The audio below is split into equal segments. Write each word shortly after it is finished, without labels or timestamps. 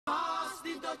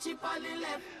Pass the dutchie on the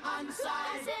left hand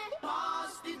side.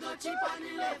 Pass the dutchie on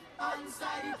the left hand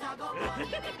side. It a go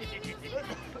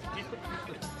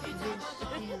This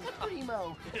is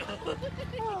primo.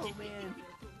 Oh, man.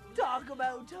 Talk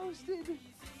about toasted.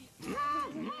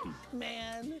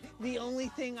 Man, the only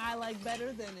thing I like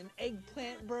better than an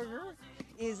eggplant burger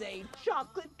is a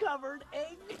chocolate-covered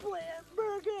eggplant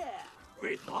burger.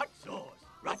 With hot sauce.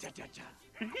 Ra-cha-cha-cha.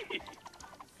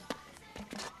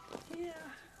 Yeah,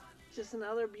 just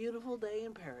another beautiful day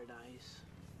in paradise.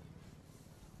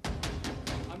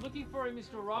 I'm looking for a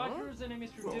Mr. Rogers and a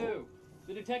Mr. Dew.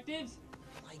 The detectives?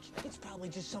 Like, it's probably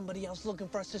just somebody else looking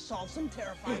for us to solve some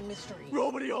terrifying mystery.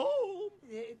 Nobody home.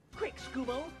 Quick,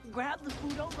 Scoobo, grab the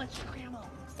food, let's scramble.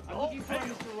 I'm looking for a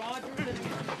Mr. Rogers and a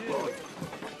Mr. Dew.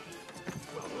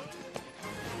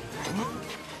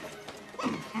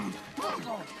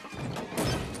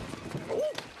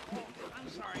 I'm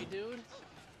sorry, dude.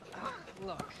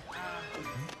 Look,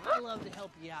 I love to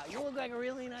help you out. You look like a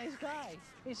really nice guy.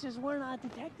 It's just we're not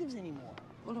detectives anymore.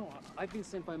 Oh, no, I've been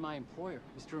sent by my employer,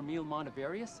 Mr. Emil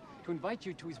Montevarius, to invite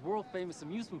you to his world-famous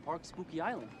amusement park, Spooky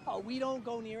Island. Oh, we don't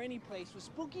go near any place with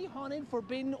spooky, haunted,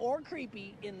 forbidden, or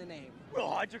creepy in the name. Well,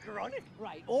 hydrochloric.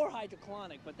 Right, or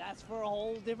hydroclonic, but that's for a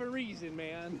whole different reason,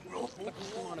 man. But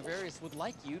Mr. Montevarius would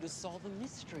like you to solve a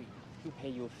mystery. He'll pay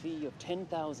you a fee of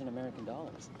 10,000 American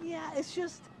dollars. Yeah, it's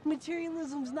just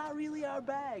materialism's not really our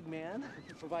bag, man. We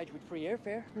can provide you with free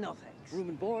airfare, No thanks. room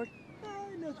and board,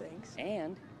 No thanks.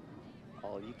 and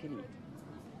all you can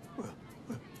eat.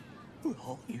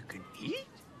 All you can eat?